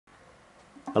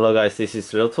Hello guys, this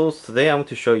is leathertoolz. Today I'm going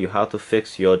to show you how to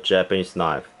fix your Japanese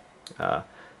knife. Uh,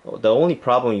 the only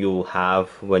problem you will have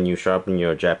when you sharpen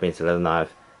your Japanese leather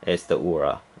knife is the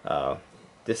ura.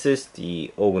 This is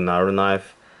the Ogunaru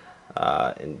knife,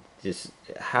 and this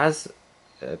has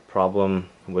a problem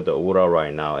with the ura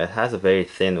right now. It has a very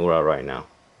thin ura right now.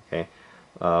 Okay,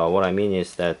 what I mean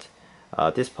is that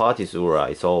this part is ura,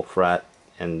 it's all flat,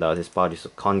 and this part is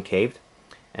concave,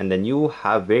 and then you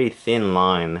have very thin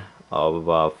line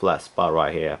of flat spot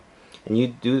right here, and you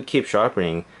do keep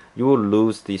sharpening, you will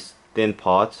lose this thin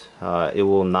part. It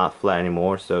will not flat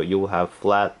anymore, so you will have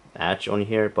flat edge on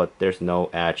here, but there's no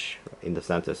edge in the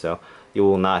center, so you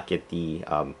will not get the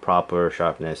proper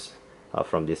sharpness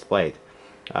from this blade.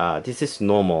 This is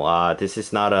normal. This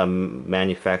is not a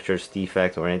manufacturer's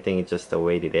defect or anything. It's just the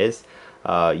way it is.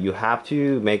 You have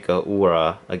to make a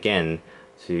ura again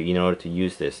in order to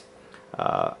use this.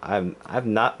 I've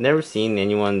never seen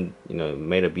anyone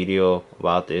made a video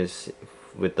about this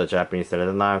with the Japanese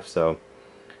leather knife, so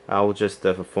I will just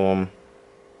perform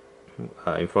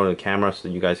in front of the camera so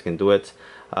you guys can do it.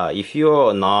 If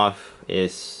your knife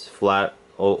is flat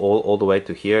all the way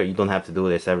to here, you don't have to do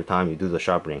this every time you do the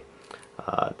sharpening.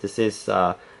 This is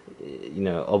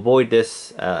avoid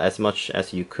this as much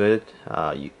as you could,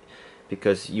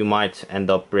 because you might end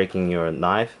up breaking your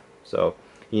knife. So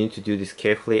you need to do this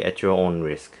carefully at your own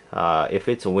risk. If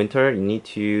it's winter, you need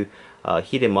to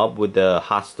heat him up with the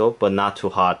hot stove, but not too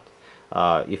hot.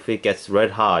 If it gets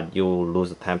red hot, you will lose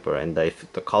the temper, and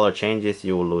if the color changes,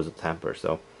 you will lose the temper.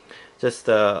 So just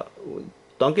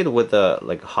dunk it with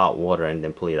like hot water and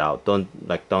then pull it out. Don't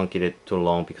dunk it too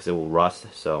long because it will rust.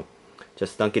 So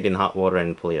just dunk it in hot water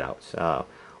and pull it out,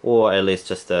 or at least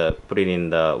just put it in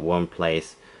the warm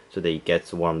place so that it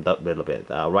gets warmed up a little bit.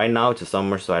 Right now it's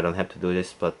summer, so I don't have to do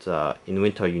this, but in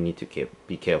winter you need to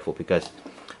be careful, because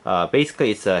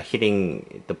basically it's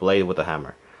hitting the blade with a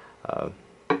hammer.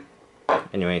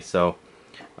 Anyway, so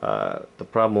the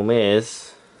problem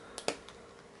is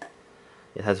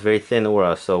it has very thin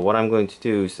ura. So what I'm going to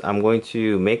do is I'm going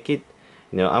to make it,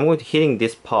 I'm going to hitting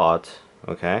this part,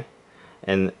 okay,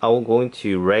 and I'm going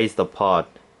to raise the part,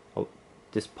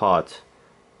 this part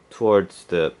towards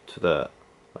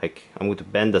like I'm going to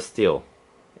bend the steel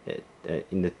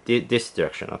in this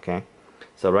direction, okay.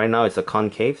 So right now it's a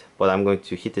concave, but I'm going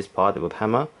to hit this part with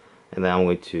hammer, and then I'm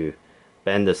going to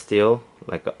bend the steel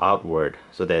like outward,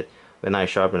 so that when I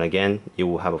sharpen again, you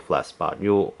will have a flat spot.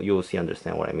 You will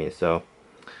understand what I mean. So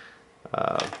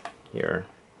here,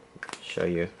 show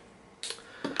you.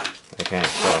 Okay,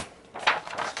 so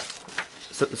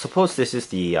suppose this is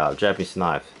the Japanese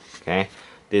knife. Okay,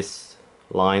 this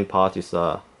line part is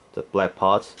the black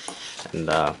part, and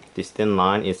this thin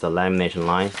line is the lamination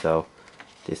line. So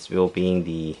this will be in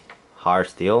the hard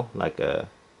steel, like I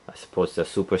suppose the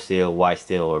super steel, white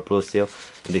steel, or blue steel.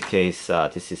 In this case,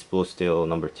 this is blue steel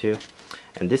number 2,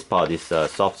 and this part is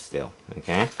soft steel.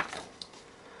 Okay,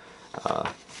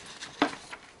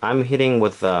 I'm hitting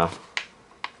with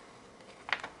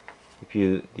if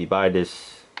you divide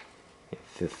this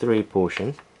into 3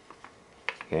 portions.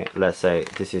 Okay, let's say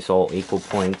this is all equal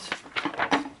points.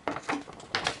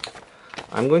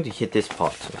 I'm going to hit this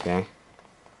part, okay,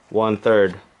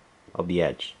 1/3 of the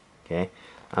edge. Okay,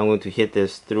 I'm going to hit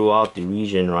this throughout the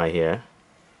region right here.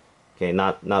 Okay,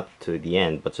 not to the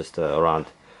end, but just around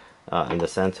in the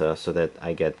center, so that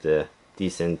I get the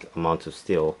decent amount of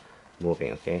steel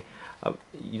moving. Okay,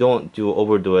 you don't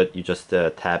overdo it. You just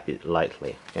tap it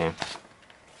lightly. Okay,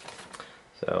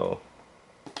 so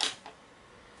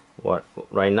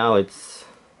right now it's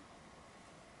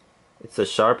a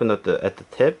sharpen at the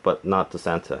tip, but not the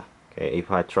center. Okay, if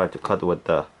I try to cut with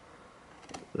the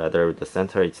leather with the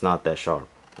center, it's not that sharp,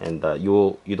 and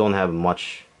you don't have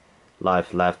much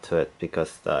life left to it,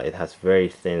 because it has very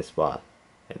thin spot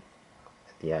at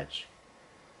the edge.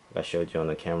 I showed you on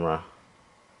the camera.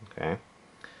 Okay,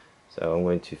 so I'm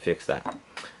going to fix that.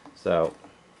 So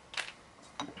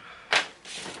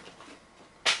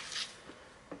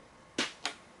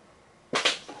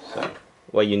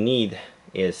what you need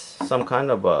is some kind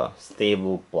of a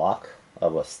stable block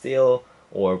of a steel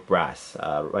or brass.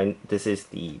 Right, this is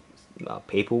the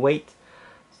paperweight,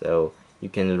 so you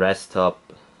can rest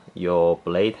up your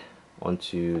blade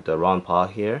onto the round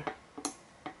part here,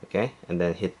 okay, and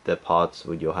then hit the parts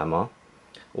with your hammer,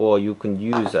 or you can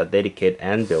use a dedicated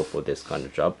anvil for this kind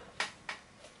of job.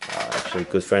 Actually,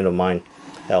 a good friend of mine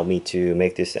helped me to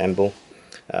make this anvil.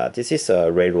 This is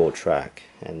a railroad track,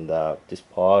 and this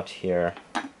part here,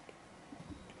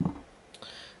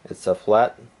 it's a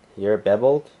flat here,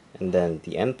 beveled, and then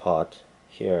the end part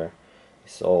here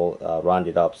is all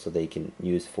rounded up, so they can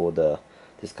use for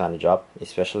this kind of job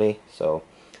especially. So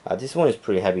This one is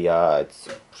pretty heavy. It's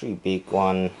a pretty big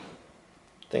one.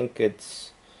 I think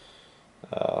it's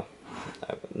I'm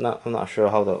not sure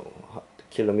how the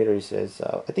kilometers is.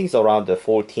 I think it's around the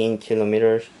 14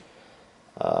 kilometers.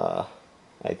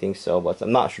 I think so, but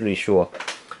I'm not really sure.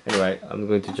 Anyway, I'm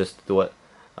going to just do it.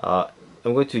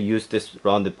 I'm going to use this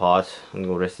rounded pot. I'm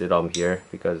going to rest it on here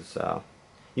because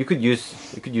you could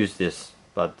use this,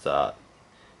 but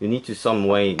you need to some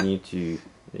way need to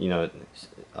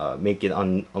make it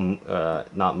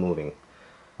not moving.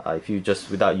 If you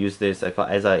just without use this,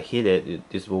 as I hit it,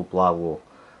 this block will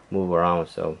move around.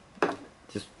 So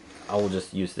I will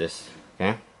just use this.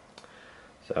 Okay.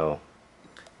 So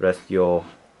rest your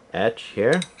edge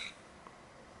here.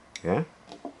 Okay.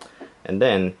 And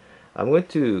then I'm going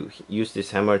to use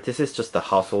this hammer. This is just a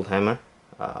household hammer.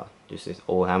 This is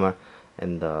old hammer,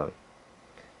 and I'm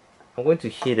going to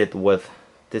hit it with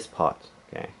this pot.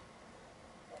 Okay.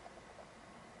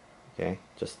 Okay,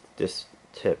 just this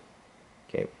tip.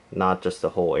 Okay, not just the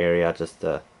whole area, just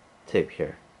the tip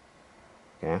here.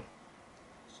 Okay.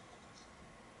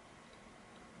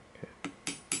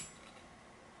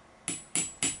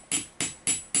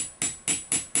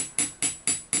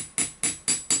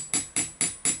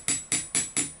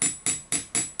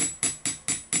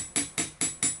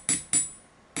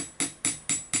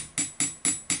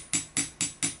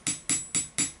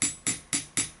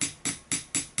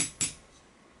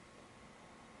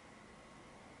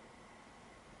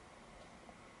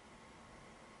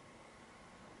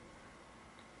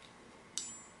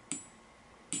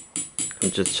 I'm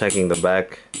just checking the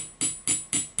back.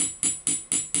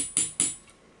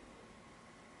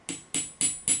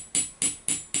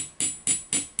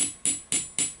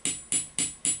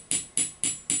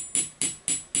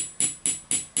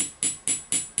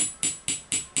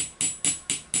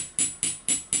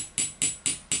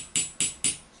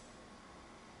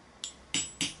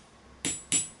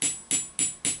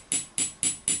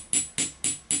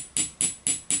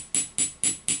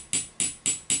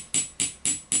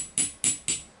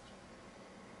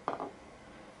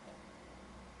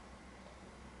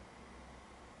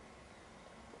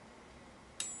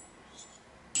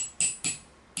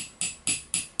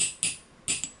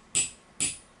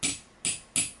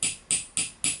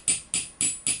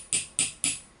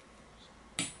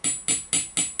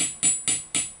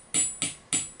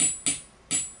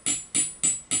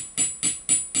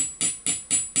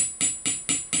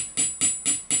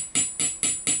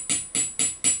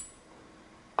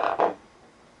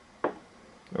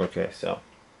 Okay, so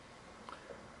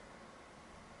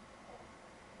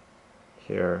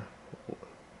here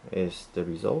is the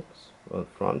results on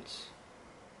front.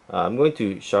 I'm going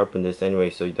to sharpen this anyway,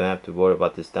 so you don't have to worry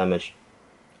about this damage.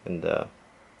 And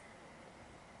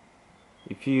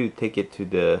if you take it to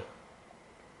the,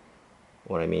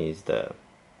 what I mean is the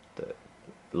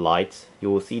lights, you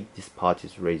will see this part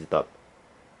is raised up.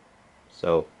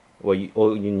 So all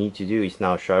you need to do is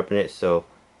now sharpen it. So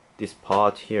this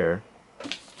part here,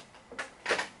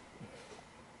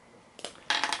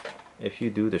 if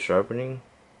you do the sharpening,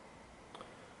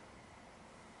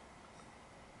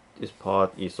 this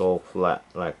part is all flat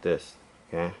like this.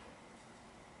 Okay,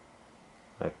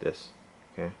 like this.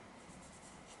 Okay,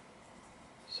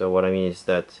 so what I mean is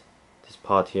that this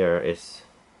part here is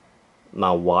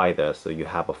now wider, so you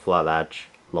have a flat edge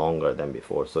longer than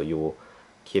before, so you will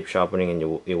keep sharpening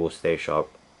and it will stay sharp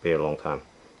very long time.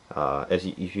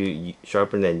 If you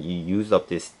sharpen and you use up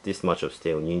this much of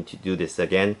steel, you need to do this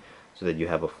again so that you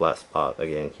have a flat spot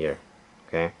again here.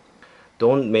 Okay,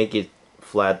 don't make it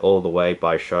flat all the way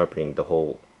by sharpening the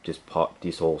whole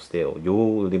this whole steel. You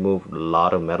will remove a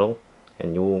lot of metal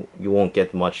and you won't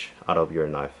get much out of your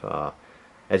knife.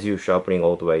 As you sharpening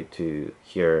all the way to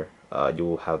here, you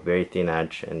will have very thin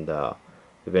edge, and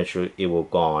eventually it will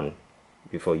gone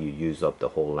before you use up the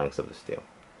whole length of the steel.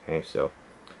 Okay, so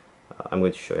I'm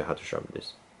going to show you how to sharpen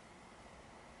this.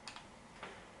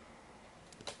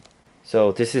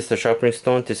 So this is the sharpening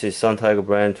stone. This is Sun Tiger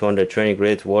brand 220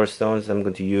 grit water stones. I'm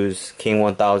going to use King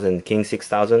 1000, King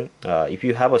 6000. If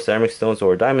you have a ceramic stones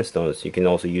or diamond stones, you can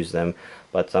also use them.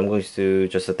 But I'm going to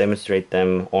just demonstrate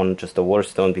them on just the water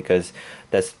stone because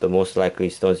that's the most likely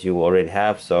stones you already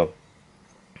have. So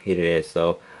here it is.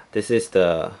 So this is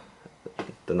the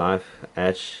knife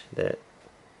edge that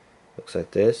looks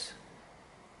like this.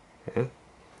 Okay.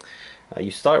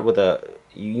 You start with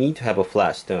you need to have a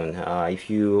flat stone. If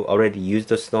you already use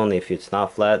the stone, if it's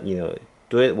not flat,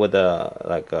 do it with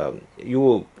you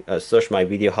will search my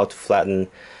video how to flatten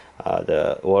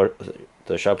the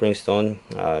sharpening stone.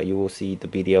 You will see the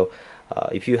video.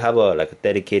 If you have a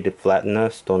dedicated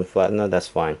flattener, stone flattener, that's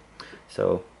fine.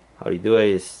 So how you do it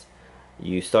is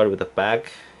you start with the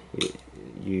back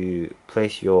you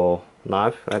place your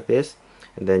knife like this,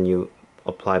 and then you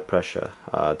apply pressure.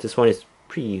 This one is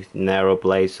pretty narrow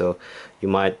blade, so you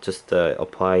might just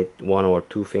apply 1 or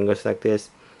 2 fingers like this,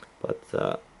 but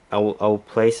I will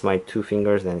place my 2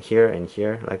 fingers and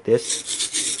here like this.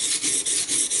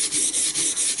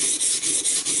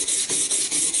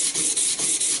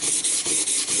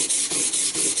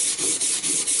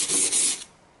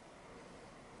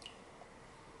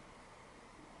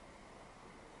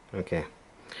 Okay,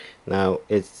 now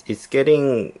it's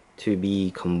getting to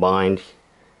be combined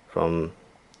from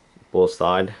both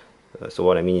sides. So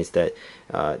what I mean is that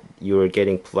you're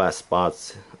getting flat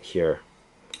spots here.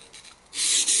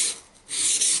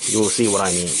 You will see what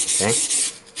I mean. Okay.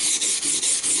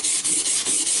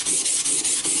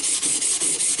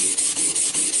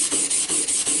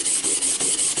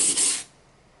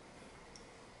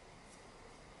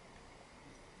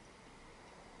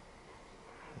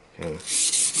 Okay.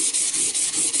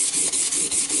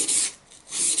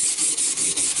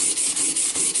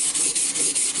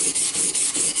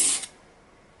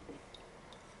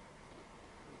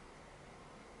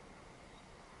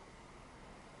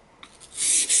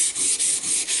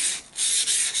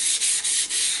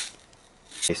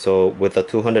 So with a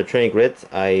 220 grit,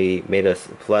 I made a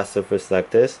flat surface like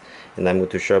this, and I'm going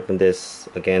to sharpen this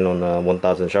again on a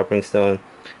 1000 sharpening stone.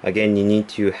 Again, you need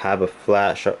to have a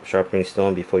flat sharpening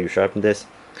stone before you sharpen this.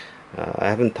 I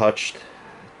haven't touched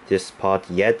this part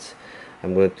yet.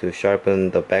 I'm going to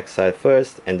sharpen the back side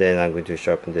first, and then I'm going to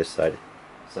sharpen this side.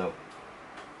 So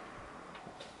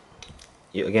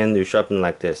you sharpen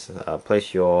like this.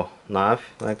 Place your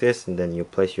knife like this, and then you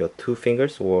place your 2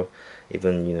 fingers, or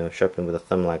even sharpen with a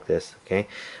thumb like this. Okay.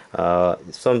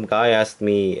 Some guy asked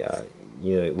me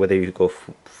whether you go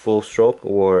full stroke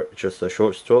or just a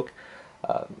short stroke.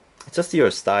 It's just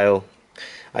your style.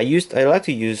 I like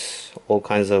to use all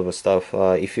kinds of stuff.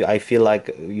 If I feel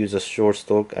like use a short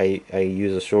stroke, I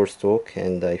use a short stroke,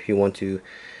 and if you want to,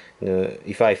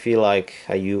 if I feel like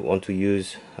want to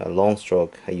use a long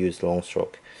stroke, I use long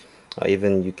stroke.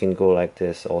 Even you can go like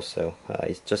this also.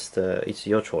 It's just it's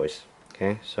your choice.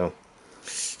 Okay, so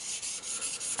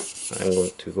I'm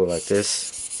going to go like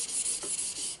this.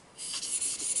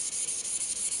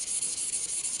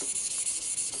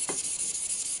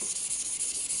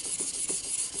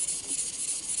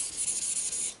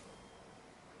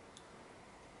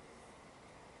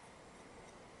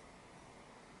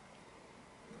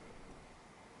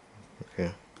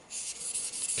 Okay.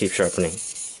 Keep sharpening.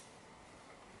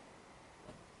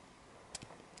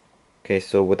 Okay,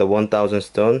 so with the 1000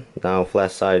 stone, now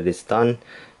flat side is done.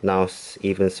 Now it's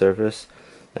even surface.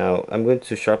 Now I'm going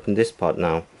to sharpen this part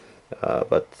now.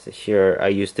 But here I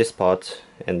use this part,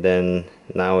 and then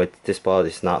now this part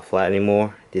is not flat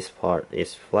anymore. This part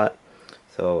is flat.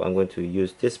 So I'm going to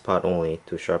use this part only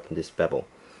to sharpen this bevel.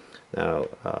 Now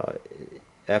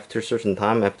after a certain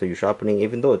time, after you sharpening,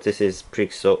 even though this is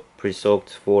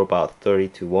pre-soaked for about 30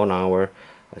 to 1 hour,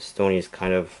 the stone is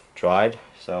kind of dried,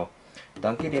 so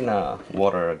dunk it in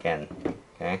water again.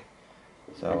 Okay,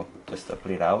 so just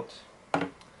put it out,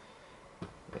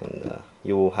 and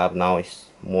you will have now a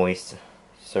moist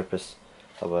surface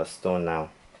of a stone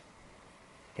now.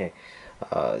 Okay,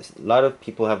 a lot of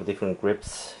people have different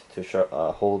grips to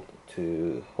hold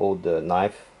the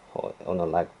knife on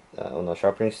a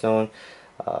sharpening stone.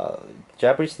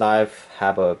 Japanese knife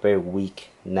have a very weak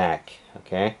neck.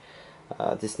 Okay,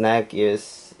 this neck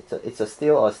is it's a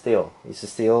steel. It's a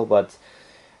steel, but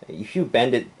if you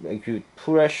bend it, if you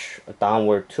push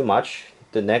downward too much,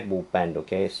 the neck will bend.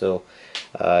 Okay, so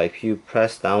if you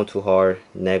press down too hard,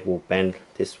 neck will bend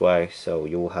this way, so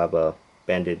you will have a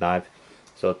bended knife.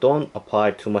 So don't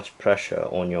apply too much pressure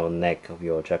on your neck of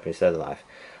your Japanese leather knife.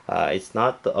 It's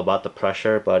not about the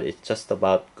pressure, but it's just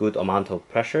about good amount of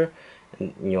pressure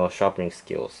in your sharpening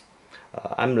skills.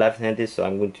 I'm left-handed, so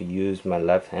I'm going to use my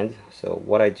left hand. So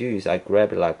what I do is I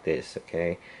grab it like this.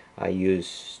 Okay, I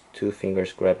use 2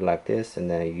 fingers, grab it like this, and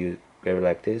then you grab it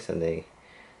like this, and then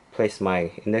place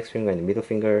my index finger and middle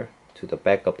finger to the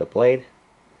back of the blade,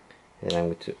 and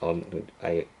I'm going to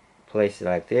I place it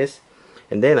like this,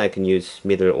 and then I can use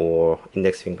middle or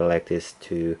index finger like this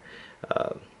to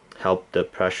help the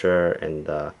pressure and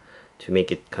to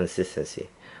make it consistency.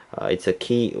 It's the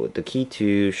key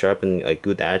to sharpen a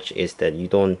good edge is that you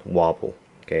don't wobble.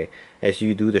 Okay, as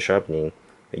you do the sharpening,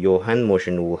 your hand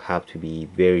motion will have to be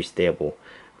very stable.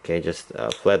 Okay, just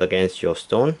flat against your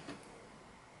stone,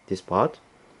 this part,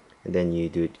 and then you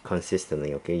do it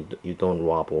consistently. Okay, you don't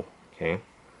wobble. Okay.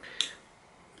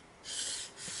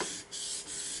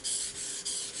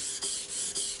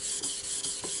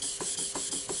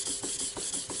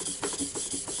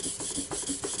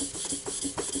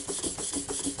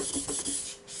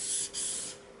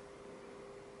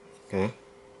 Okay,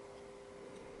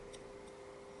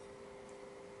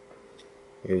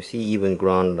 you see even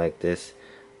ground like this.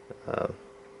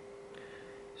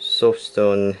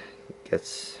 Soapstone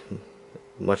gets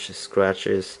much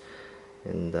scratches,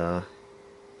 and I'll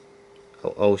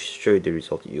show you the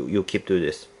result. You keep doing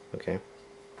this. Okay.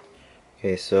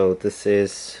 Okay, so this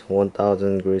is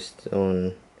 1000 grit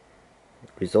stone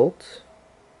result.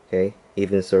 Okay,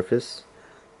 even surface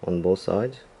on both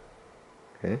sides.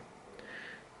 Okay,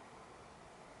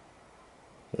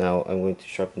 now I'm going to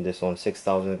sharpen this on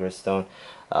 6000 grit stone.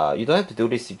 You don't have to do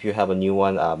this if you have a new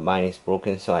one. Mine is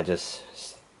broken, so I just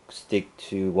stick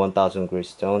to 1000 grit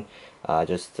stone.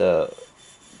 Just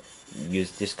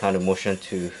use this kind of motion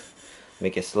to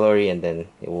make it slurry, and then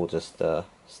it will just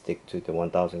stick to the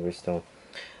 1000 grit stone.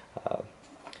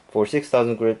 For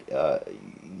 6000 grit,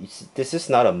 this is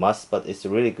not a must, but it's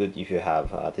really good if you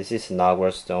have. This is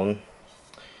Nagra stone,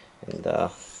 and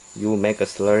you will make a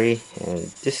slurry, and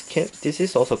this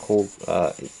is also called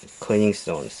cleaning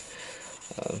stones.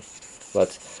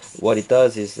 But what it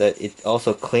does is that it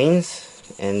also cleans,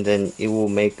 and then it will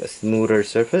make a smoother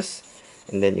surface,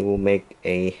 and then it will make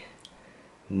a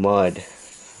mud,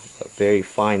 a very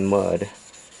fine mud.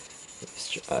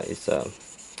 It's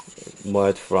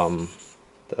mud from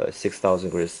the 6000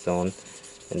 grit stone,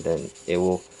 and then it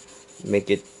will make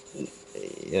it,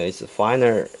 it's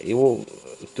finer. It will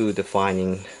do the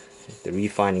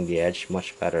refining the edge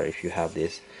much better if you have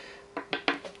this.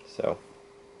 So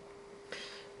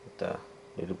with a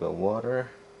little bit of water.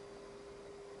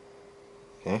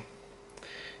 Okay,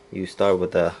 you start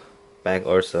with the back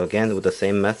also again with the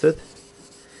same method.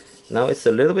 Now it's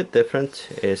a little bit different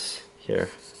is here.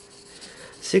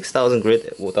 6000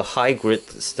 grit with the high grit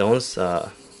stones,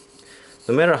 no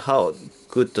matter how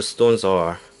good the stones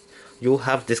are, you'll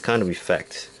have this kind of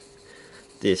effect.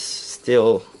 This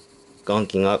still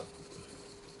gunking up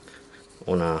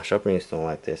on a sharpening stone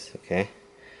like this. Okay,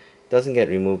 it doesn't get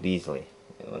removed easily.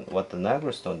 What the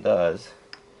Nagra stone does,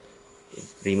 it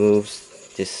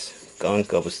removes this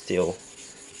gunk of steel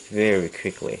very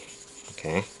quickly.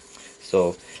 Okay,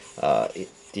 so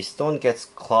the stone gets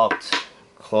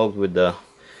clogged with the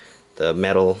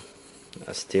metal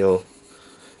steel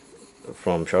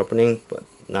from sharpening, but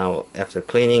now after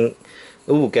cleaning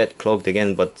it will get clogged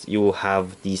again, but you will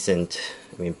have decent,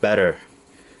 I mean better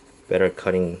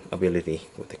cutting ability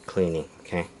with the cleaning.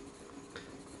 Okay,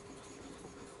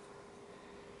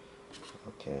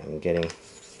 I'm getting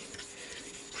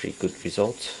pretty good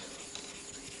results.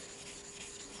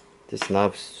 This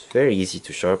knob is very easy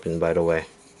to sharpen, by the way.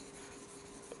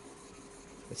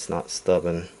 It's not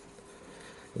stubborn.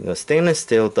 You know, stainless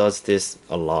steel does this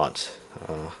a lot.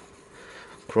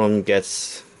 Chrome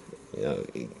gets, you know,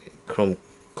 chrome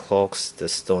clogs the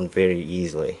stone very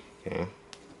easily. Okay,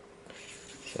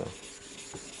 so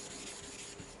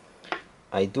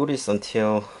I do this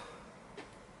until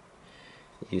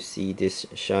you see this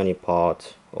shiny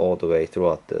part all the way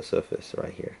throughout the surface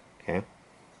right here. Okay,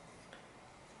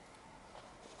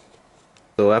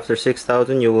 so after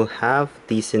 6000 you will have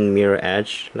decent mirror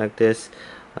edge like this.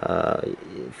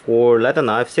 For leather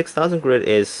knife, 6000 grit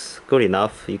is good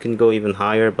enough. You can go even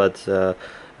higher, but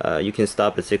you can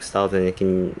stop at 6000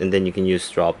 and then you can use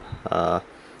strop.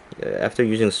 After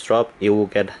using strop, it will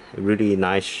get really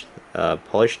nice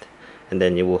polished, and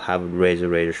then it will have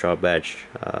razor sharp edge.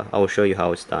 I will show you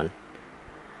how it's done.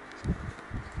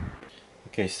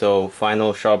 Okay, so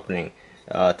final sharpening.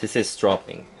 This is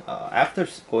stropping. After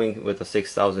going with the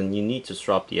 6000, you need to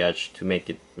strop the edge to make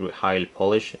it highly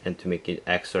polished and to make it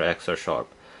extra sharp.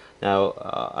 Now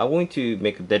I'm going to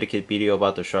make a dedicated video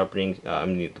about the sharpening, I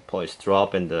mean the polish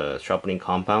strop and the sharpening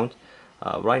compound.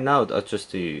 Right now,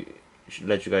 just to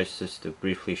let you guys just to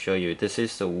briefly show you, this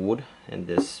is the wood and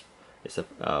this is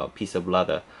a piece of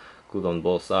leather glued on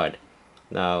both sides.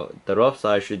 Now the rough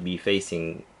side should be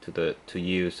facing to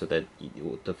you, so that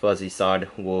the fuzzy side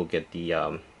will get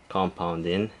the compound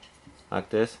in like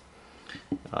this.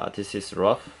 This is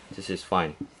rough, this is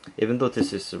fine. Even though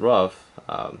this is rough,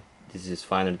 this is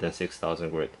finer than 6000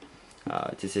 grit.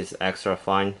 This is extra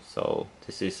fine, so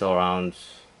this is around,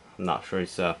 I'm not sure,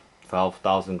 it's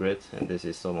 12,000 grit, and this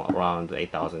is around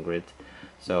 8,000 grit.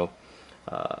 So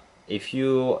if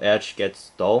your edge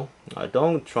gets dull,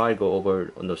 don't try to go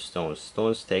over on the stones.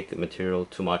 Stones take material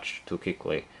too much too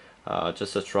quickly.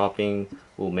 Just a stropping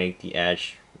will make the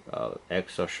edge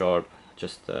extra sharp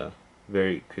just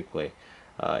very quickly.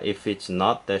 If it's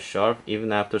not that sharp,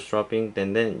 even after stropping,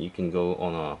 then you can go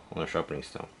on a sharpening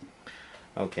stone.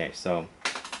 Okay, so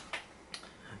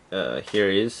here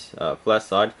is flat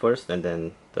side first, and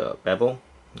then the bevel.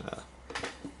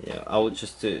 Yeah, I will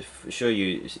just show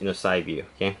you in a side view.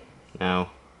 Okay,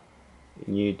 now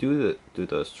you do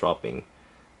the stropping,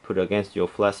 put it against your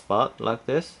flat spot like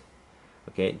this.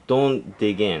 Okay, don't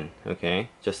dig in. Okay,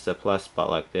 just a flat spot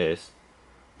like this,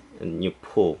 and you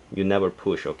pull. You never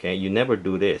push. Okay, you never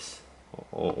do this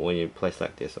or when you place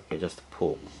like this. Okay, just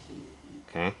pull.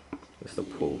 Okay, just a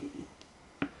pull.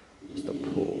 Just a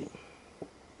pull.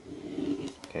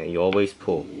 Okay, you always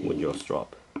pull with your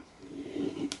strop.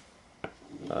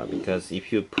 Because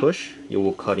if you push, you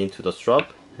will cut into the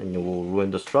strop and you will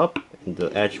ruin the strop, and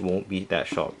the edge won't be that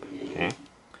sharp. Okay,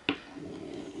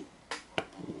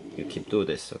 you keep doing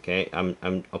this. Okay,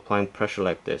 I'm applying pressure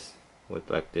like this with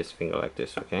like this finger like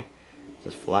this. Okay,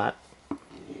 just flat.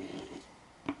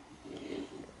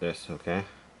 This. Okay,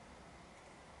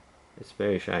 it's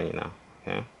very shiny now.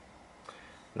 Okay,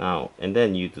 now and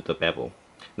then you do the bevel.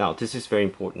 Now this is very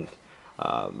important.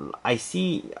 I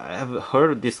have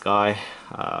heard this guy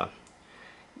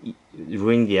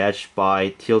ruin the edge by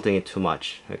tilting it too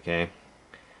much. Okay,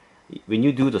 when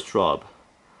you do the strop,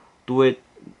 do it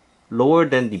lower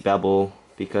than the bevel,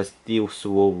 because this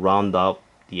will round up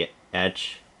the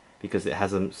edge, because it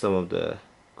has some of the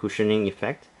cushioning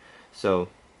effect. So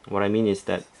what I mean is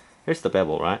that here's the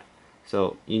bevel, right?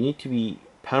 So you need to be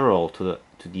parallel to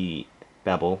the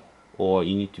bevel, or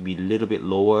you need to be a little bit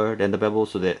lower than the bevel,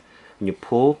 so that when you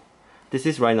pull, this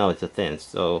is right now it's a thin,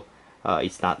 so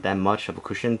it's not that much of a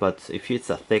cushion. But if it's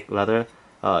a thick leather,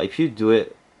 if you do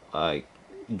it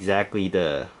exactly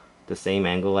the same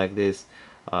angle like this,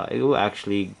 it will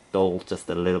actually dull just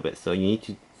a little bit. So you need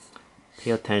to pay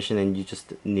attention, and you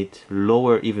just need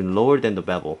lower, even lower than the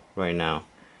bevel right now,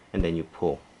 and then you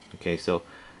pull. Okay, so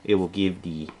it will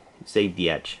save the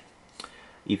edge.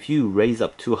 If you raise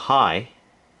up too high,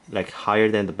 like higher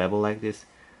than the bevel like this,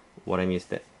 what I mean is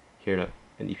that here,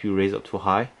 and if you raise up too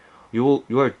high, you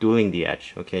are doing the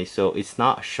edge. Okay, so it's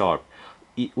not sharp.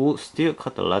 It will still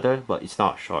cut the leather, but it's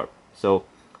not sharp. So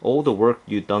all the work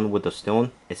you've done with the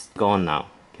stone is gone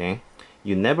now. Okay,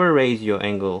 you never raise your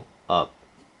angle up.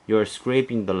 You're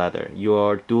scraping the leather.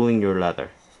 You're doing your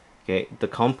leather. Okay, the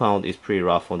compound is pretty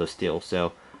rough on the steel,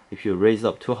 so if you raise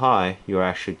up too high, you're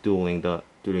actually doing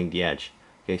the edge.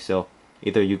 Okay, so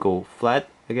either you go flat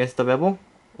against the bevel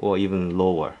or even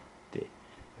lower.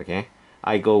 Okay,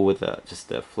 I go with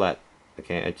just a flat.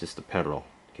 Okay, just a parallel.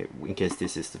 Okay, in case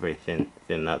this is very thin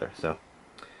leather. So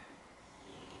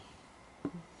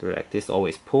do it like this.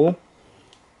 Always pull.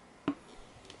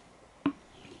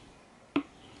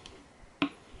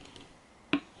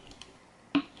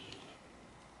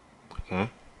 Okay,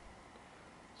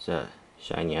 so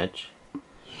shiny edge.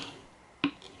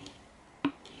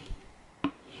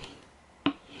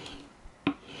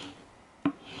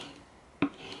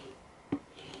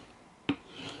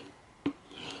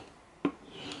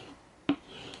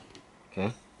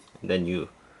 Okay, and then you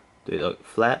do it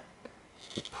flat,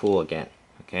 pull again.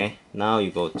 Okay, now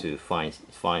you go to fine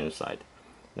side.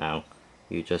 Now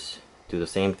you just do the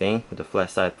same thing with the flat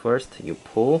side first. You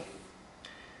pull.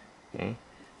 Okay,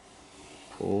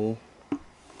 pull,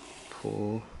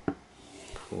 pull,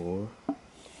 pull,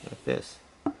 like this.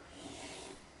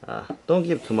 Don't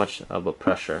give too much of a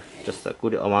pressure, just a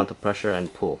good amount of pressure,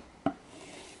 and pull.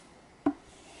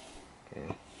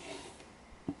 Okay.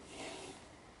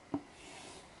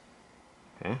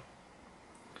 Okay.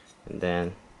 And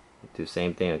then do the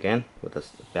same thing again with the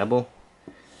bevel.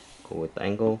 Go with the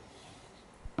angle.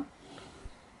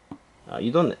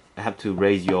 You don't have to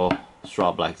raise your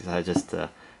strop like this. I just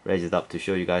raise it up to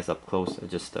show you guys up close.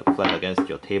 Just flat against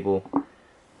your table,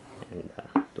 and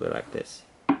do it like this.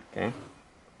 Okay.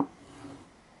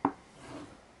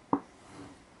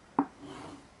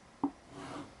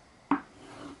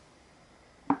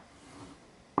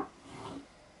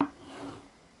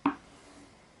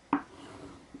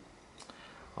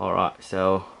 Alright,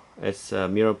 so it's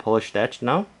mirror polished edge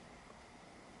now.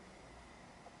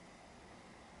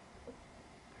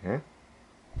 Okay.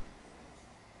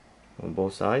 On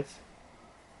both sides.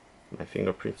 My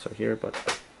fingerprints are here, but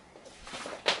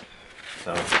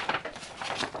so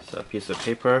it's a piece of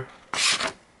paper.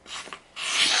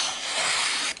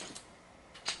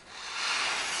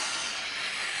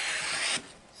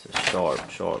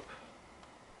 It's sharp.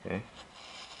 Okay.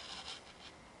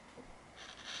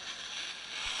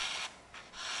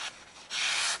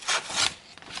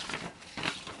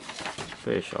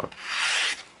 Very sharp.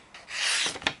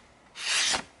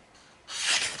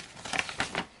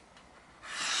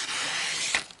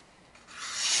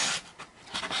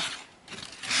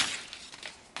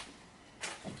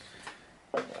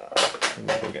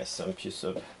 Let me go get some piece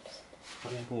of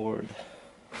cutting board.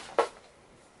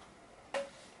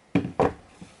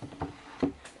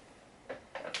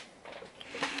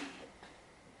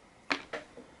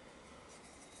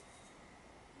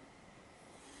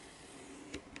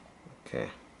 Okay,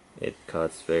 it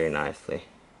cuts very nicely.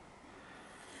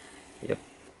 Yep.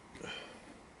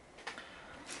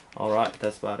 Alright,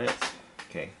 that's about it.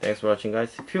 Okay, thanks for watching,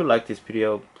 guys. If you like this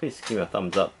video, please give me a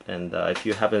thumbs up, and if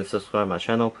you haven't subscribed my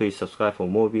channel, please subscribe for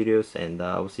more videos, and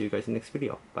I will see you guys in the next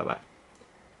video. Bye bye.